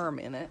old arm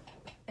in it.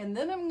 And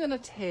then I'm going to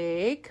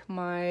take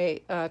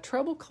my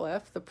treble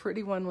clef, the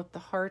pretty one with the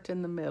heart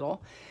in the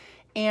middle,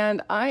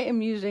 and I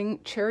am using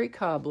Cherry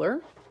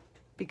Cobbler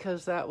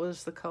because that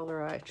was the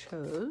color I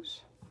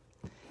chose.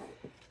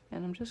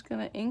 And I'm just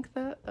going to ink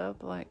that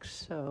up like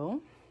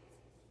so.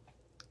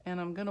 And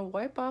I'm going to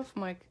wipe off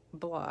my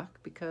block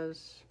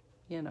because,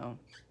 you know,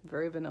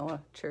 very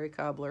vanilla Cherry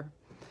Cobbler.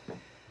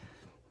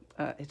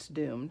 It's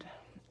doomed.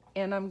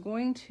 And I'm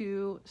going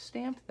to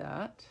stamp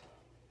that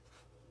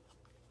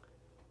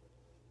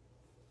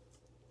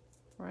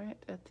right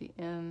at the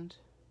end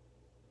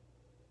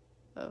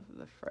of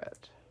the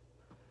fret.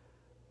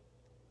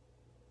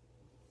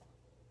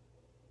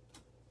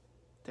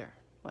 There,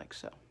 like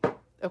so.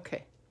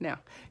 Okay, now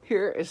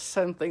here is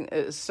something that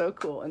is so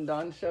cool, and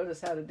Dawn showed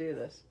us how to do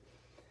this.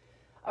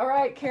 All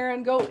right,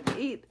 Karen, go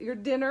eat your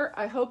dinner.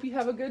 I hope you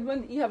have a good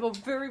one. You have a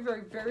very,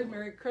 very, very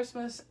Merry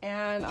Christmas,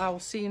 and I will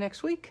see you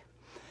next week.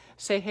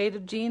 Say hey to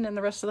Jean and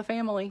the rest of the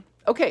family.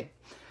 Okay,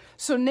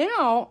 so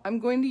now I'm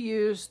going to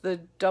use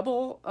the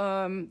double,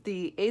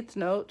 the 8th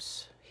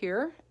notes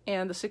here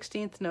and the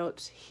 16th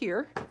notes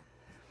here,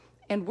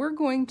 and we're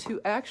going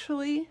to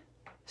actually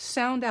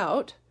sound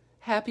out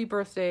Happy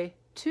Birthday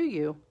to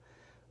You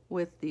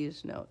with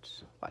these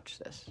notes. Watch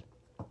this.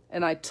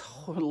 And I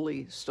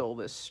totally stole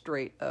this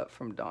straight up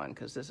from Dawn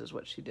because this is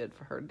what she did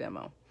for her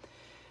demo.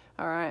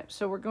 All right,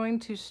 so we're going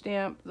to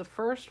stamp the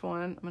first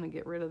one. I'm going to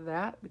get rid of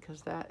that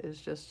because that is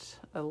just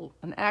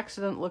an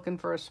accident looking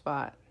for a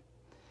spot.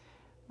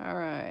 All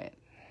right.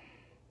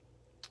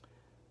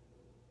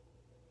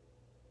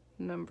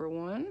 Number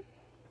 1.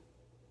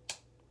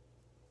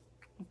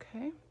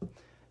 Okay.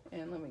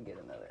 And let me get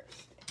another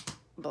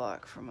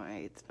block for my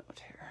 8th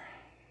note here.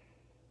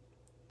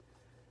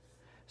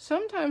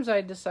 Sometimes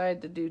I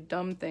decide to do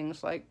dumb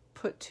things like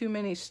put too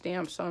many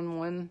stamps on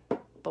one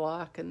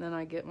block, and then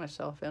I get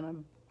myself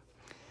in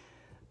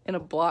a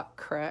block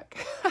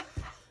crack.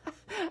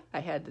 I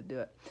had to do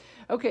it.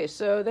 Okay,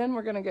 so then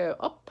we're gonna go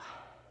up.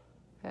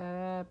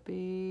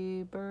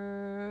 Happy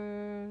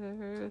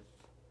birthday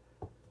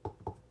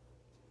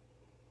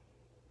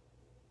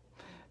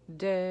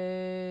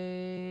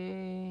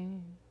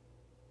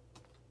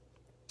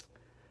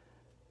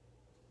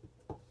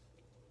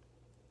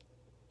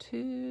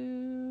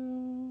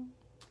to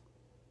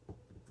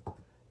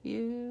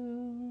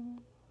you.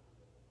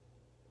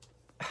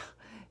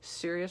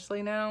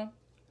 Seriously now?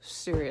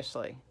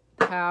 Seriously.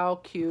 How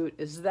cute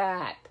is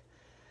that?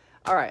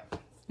 All right.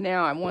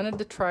 Now I wanted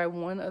to try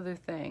one other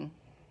thing.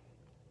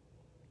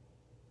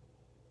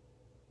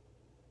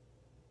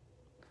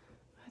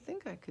 I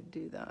think I could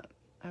do that.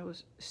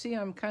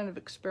 I'm kind of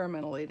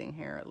experimentating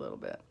here a little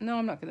bit. No,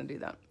 I'm not going to do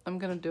that. I'm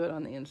going to do it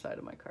on the inside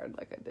of my card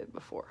like I did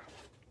before.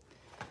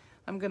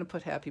 I'm going to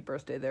put Happy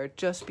Birthday there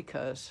just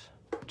because.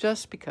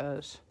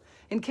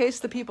 In case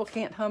the people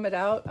can't hum it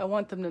out, I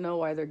want them to know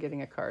why they're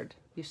getting a card.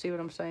 You see what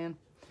I'm saying?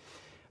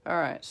 All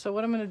right, so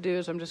what I'm going to do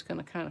is I'm just going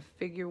to kind of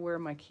figure where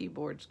my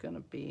keyboard's going to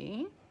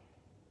be.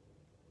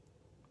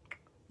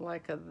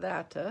 Like a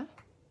that.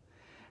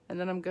 And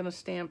then I'm going to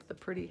stamp the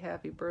pretty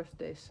Happy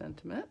Birthday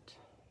sentiment.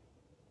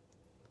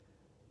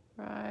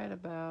 Right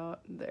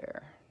about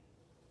there.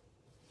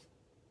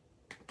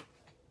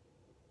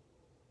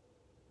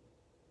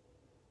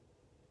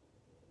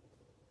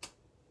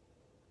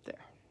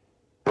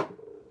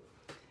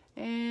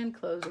 And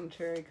closing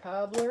Cherry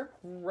Cobbler,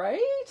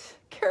 right?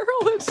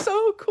 Carol, it's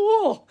so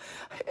cool.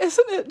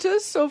 Isn't it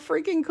just so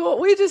freaking cool?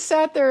 We just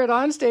sat there at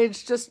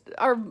onstage, just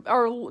our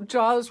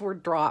jaws were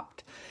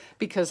dropped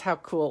because how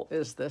cool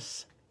is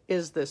this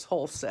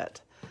whole set,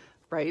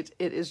 right?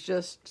 It is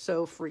just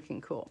so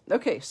freaking cool.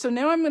 Okay, so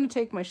now I'm going to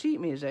take my sheet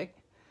music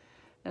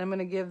and I'm going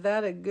to give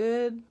that a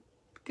good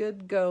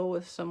go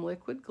with some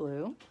liquid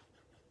glue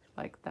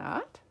like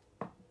that.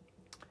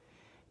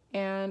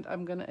 And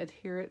I'm going to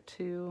adhere it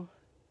to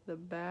the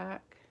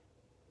back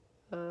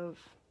of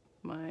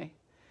my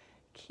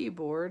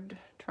keyboard,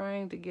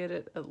 trying to get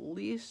it at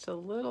least a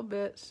little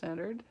bit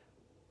centered,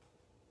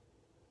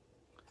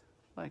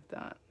 like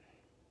that.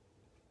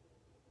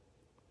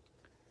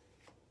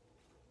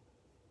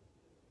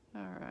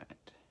 All right.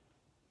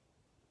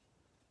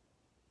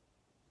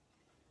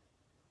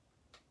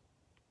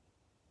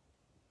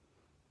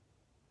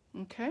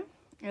 Okay,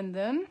 and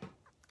then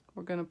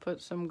we're going to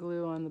put some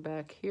glue on the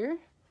back here.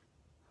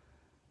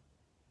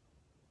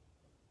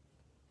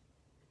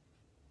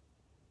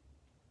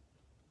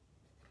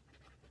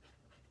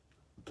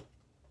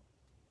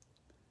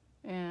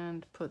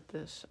 And put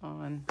this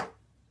on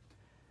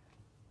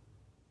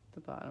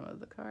the bottom of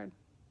the card.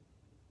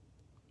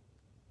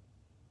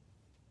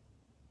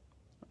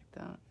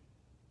 Like that.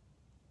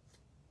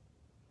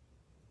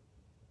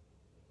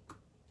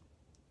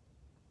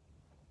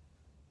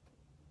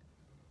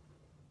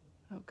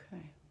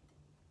 Okay.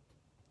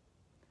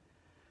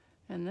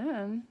 And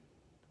then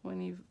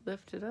when you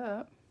lift it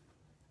up,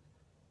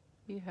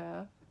 you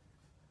have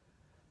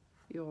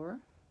your,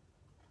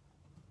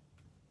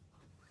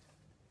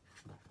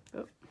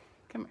 oh,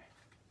 come here.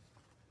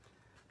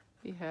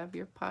 You have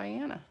your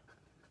piano.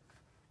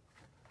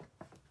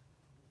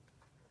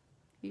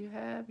 You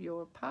have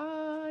your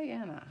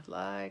piano,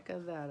 like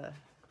that.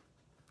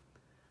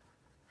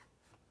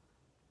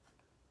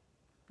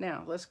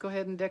 Now, let's go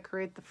ahead and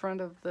decorate the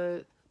front of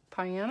the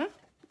piano,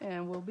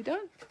 and we'll be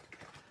done.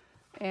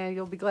 And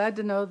you'll be glad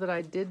to know that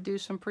I did do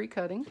some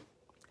pre-cutting.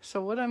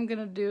 So what I'm going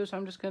to do is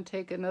I'm just going to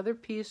take another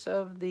piece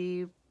of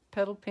the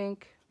petal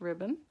pink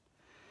ribbon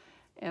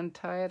and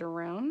tie it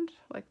around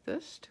like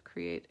this to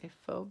create a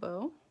faux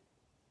bow.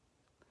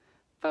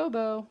 Faux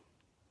bow.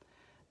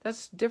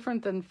 That's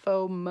different than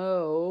faux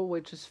mo,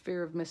 which is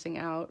fear of missing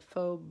out.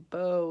 Faux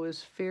bow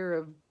is fear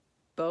of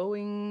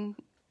bowing.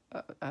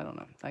 I don't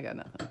know. I got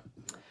nothing.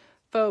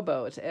 Faux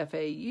bow. It's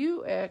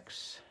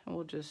F-A-U-X. And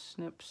we'll just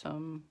snip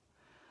some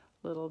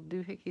little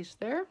doohickeys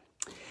there.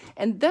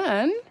 And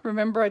then,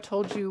 remember I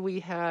told you we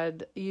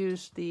had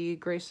used the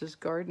Grace's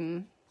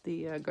Garden,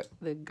 the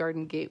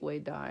Garden Gateway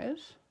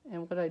dies.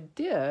 And what I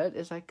did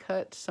is I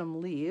cut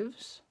some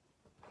leaves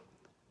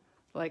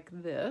like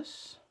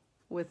this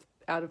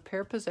out of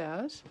Pear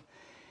Pizzazz.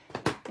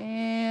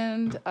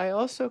 And I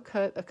also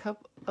cut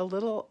a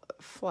little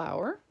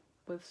flower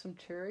with some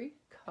cherry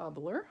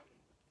cobbler.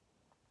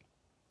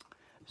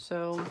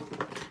 So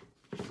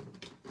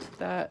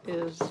that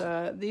is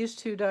these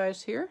two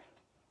dies here.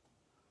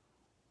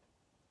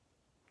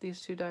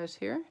 These two dies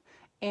here.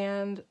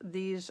 And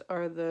these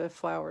are the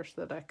flowers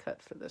that I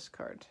cut for this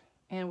card.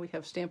 And we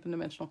have Stampin'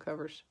 Dimensional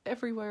covers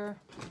everywhere,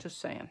 just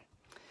saying.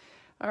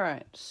 All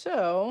right,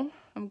 so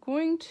I'm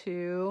going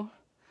to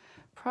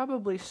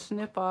probably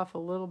snip off a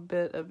little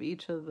bit of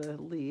each of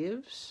the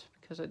leaves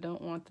because I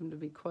don't want them to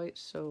be quite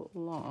so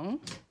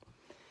long.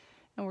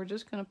 And we're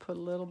just going to put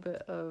a little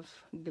bit of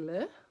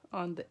glue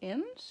on the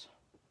ends.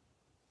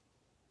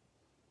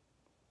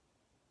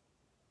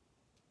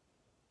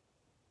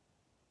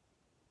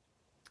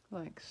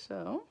 Like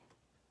so.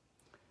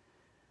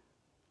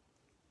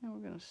 And we're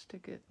going to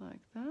stick it like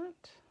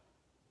that.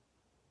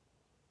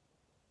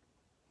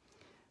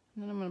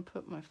 And then I'm going to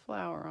put my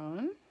flower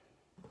on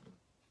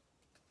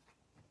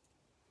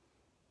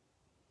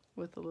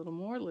with a little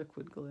more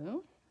liquid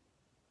glue.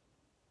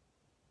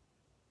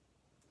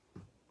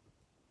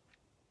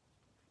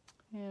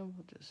 And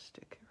we'll just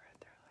stick it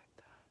right there like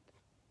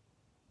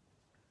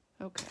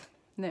that. Okay,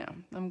 now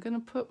I'm going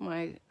to put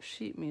my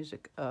sheet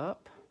music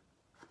up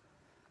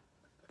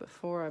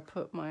before I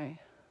put my,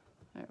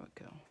 there we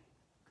go.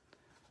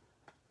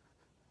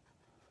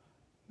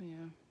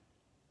 Yeah.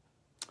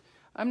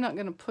 I'm not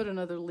going to put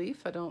another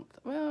leaf. Well,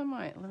 I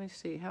might. Let me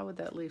see. How would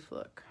that leaf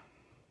look?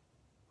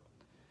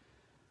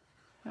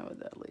 How would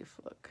that leaf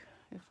look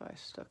if I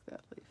stuck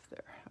that leaf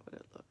there? How would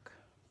it look?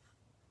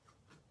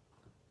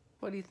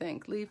 What do you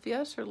think? Leaf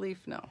yes or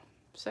leaf no?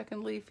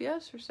 Second leaf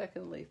yes or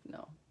second leaf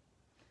no?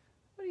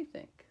 What do you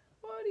think?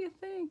 What do you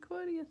think?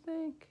 What do you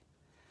think?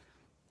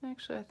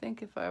 Actually, I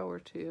think if I were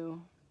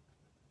to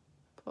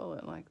pull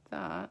it like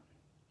that,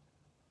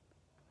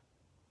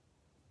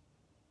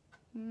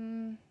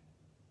 no,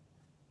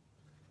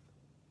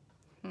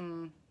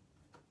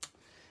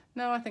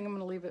 I think I'm going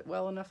to leave it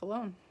well enough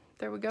alone.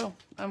 There we go.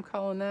 I'm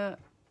calling that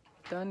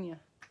done ya.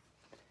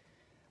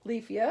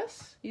 Leaf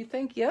yes? You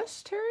think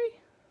yes, Terry?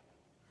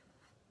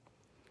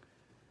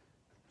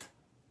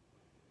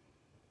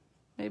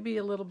 Maybe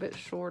a little bit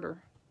shorter.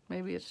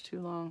 Maybe it's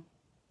too long.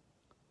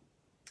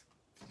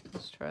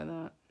 Let's try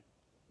that.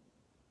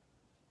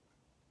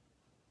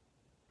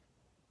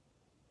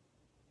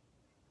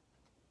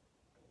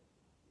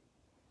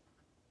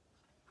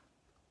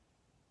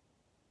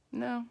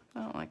 No, I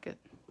don't like it.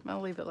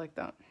 I'll leave it like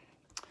that.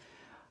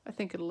 I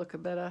think it'll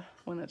look better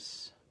when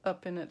it's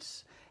up in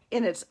its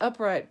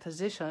upright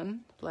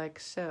position, like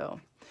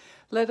so.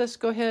 Let us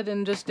go ahead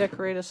and just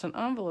decorate us an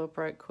envelope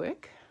right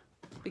quick,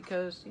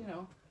 because, you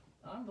know,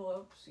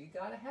 envelopes, you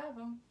gotta have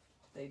them.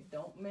 They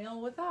don't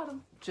mail without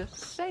them. Just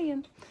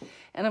saying.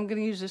 And I'm going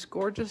to use this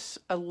gorgeous,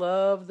 I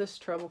love this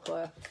treble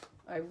clef.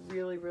 I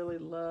really, really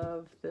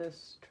love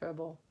this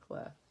treble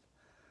clef.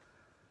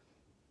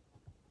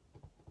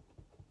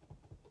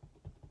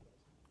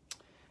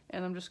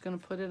 And I'm just going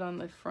to put it on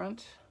the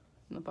front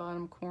and the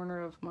bottom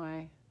corner of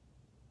my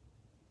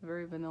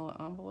very vanilla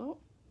envelope.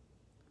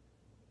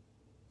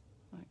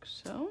 Like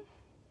so.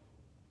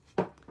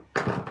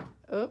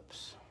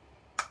 Oops.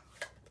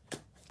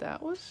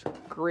 That was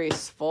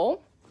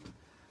graceful.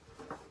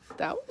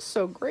 That was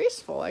so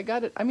graceful. I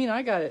got it. I mean,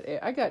 I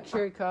got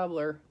cherry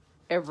cobbler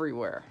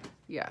everywhere.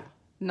 Yeah.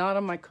 Not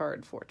on my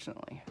card,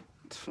 fortunately.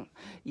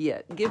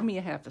 Yet. Give me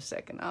a half a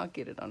second. I'll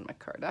get it on my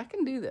card. I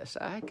can do this.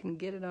 I can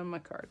get it on my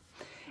card.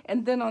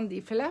 And then on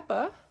the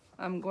flapper,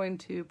 I'm going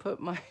to put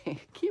my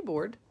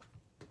keyboard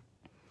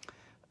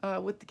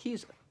with the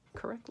keys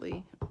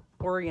correctly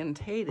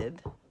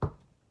orientated.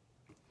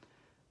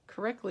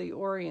 Correctly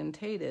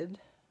orientated.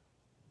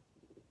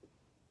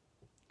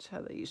 That's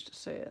how they used to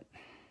say it.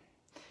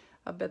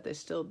 I bet they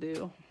still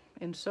do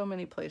in so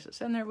many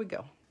places. And there we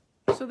go.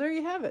 So there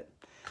you have it.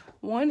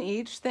 One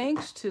each.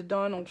 Thanks to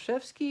Dawn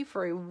Olszewski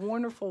for a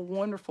wonderful,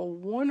 wonderful,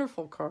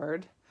 wonderful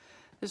card.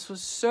 This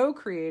was so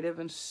creative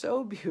and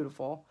so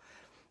beautiful.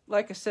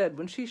 Like I said,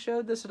 when she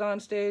showed this at On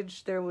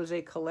Stage, there was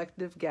a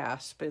collective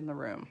gasp in the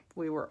room.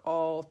 We were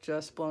all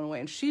just blown away.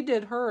 And she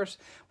did hers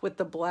with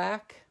the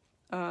black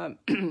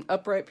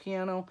upright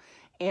piano,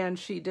 and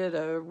she did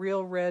a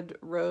real red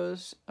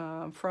rose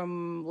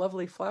from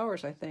Lovely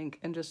Flowers, I think,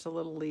 and just a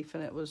little leaf,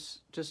 and it was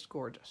just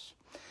gorgeous.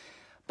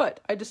 But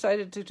I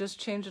decided to just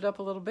change it up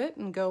a little bit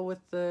and go with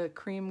the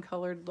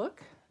cream-colored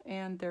look,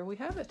 and there we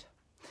have it.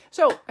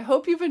 So I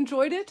hope you've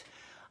enjoyed it.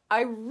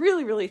 I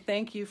really, really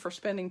thank you for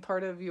spending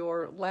part of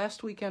your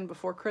last weekend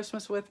before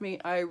Christmas with me.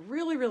 I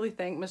really, really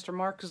thank Mr.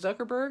 Mark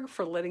Zuckerberg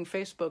for letting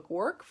Facebook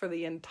work for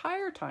the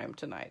entire time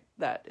tonight.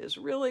 That is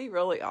really,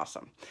 really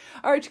awesome.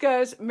 All right, you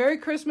guys, Merry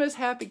Christmas,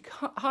 Happy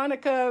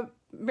Hanukkah,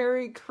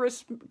 Merry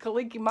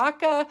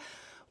Kalikimaka.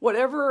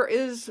 Whatever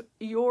is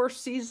your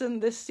season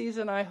this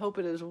season, I hope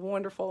it is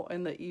wonderful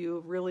and that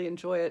you really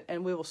enjoy it.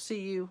 And we will see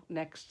you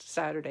next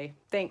Saturday.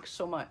 Thanks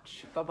so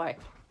much. Bye-bye.